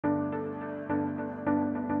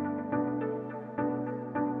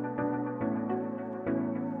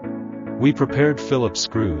We prepared Phillips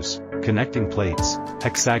screws, connecting plates,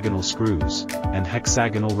 hexagonal screws, and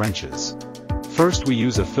hexagonal wrenches. First we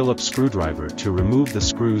use a Phillips screwdriver to remove the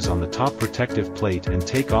screws on the top protective plate and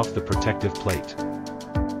take off the protective plate.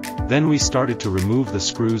 Then we started to remove the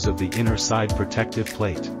screws of the inner side protective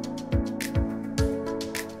plate.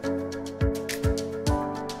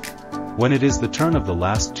 When it is the turn of the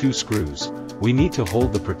last two screws, we need to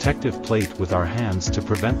hold the protective plate with our hands to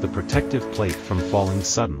prevent the protective plate from falling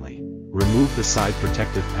suddenly. Remove the side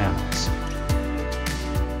protective panels.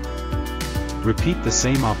 Repeat the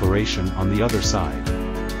same operation on the other side.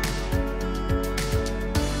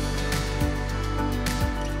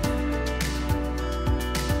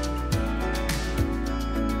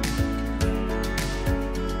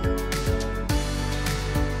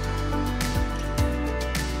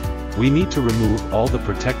 We need to remove all the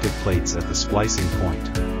protective plates at the splicing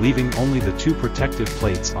point, leaving only the two protective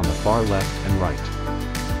plates on the far left and right.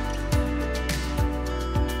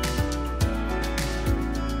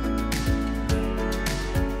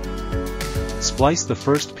 Splice the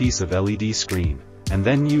first piece of LED screen, and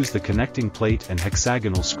then use the connecting plate and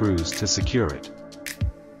hexagonal screws to secure it.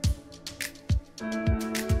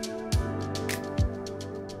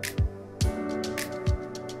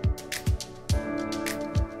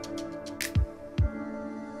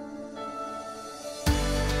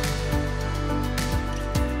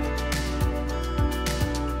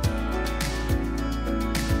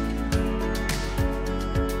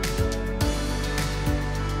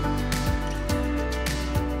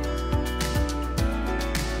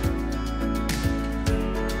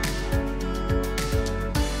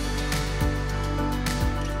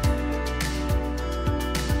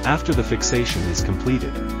 After the fixation is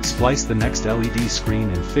completed, splice the next LED screen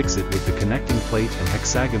and fix it with the connecting plate and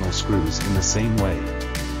hexagonal screws in the same way.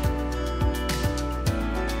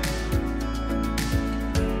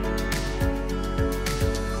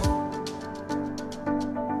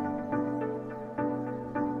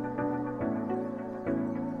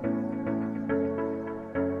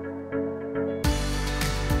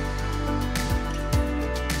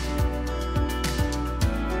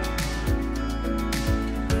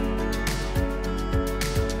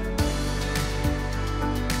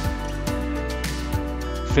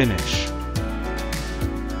 Finish.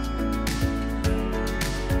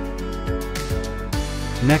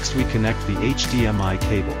 Next we connect the HDMI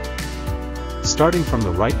cable. Starting from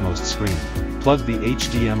the rightmost screen, plug the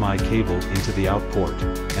HDMI cable into the out port,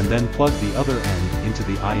 and then plug the other end into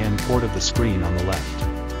the IN port of the screen on the left.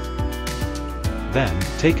 Then,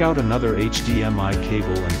 take out another HDMI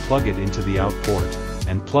cable and plug it into the out port,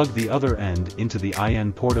 and plug the other end into the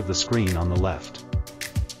IN port of the screen on the left.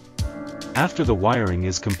 After the wiring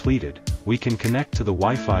is completed, we can connect to the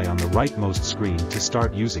Wi-Fi on the rightmost screen to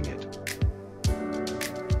start using it.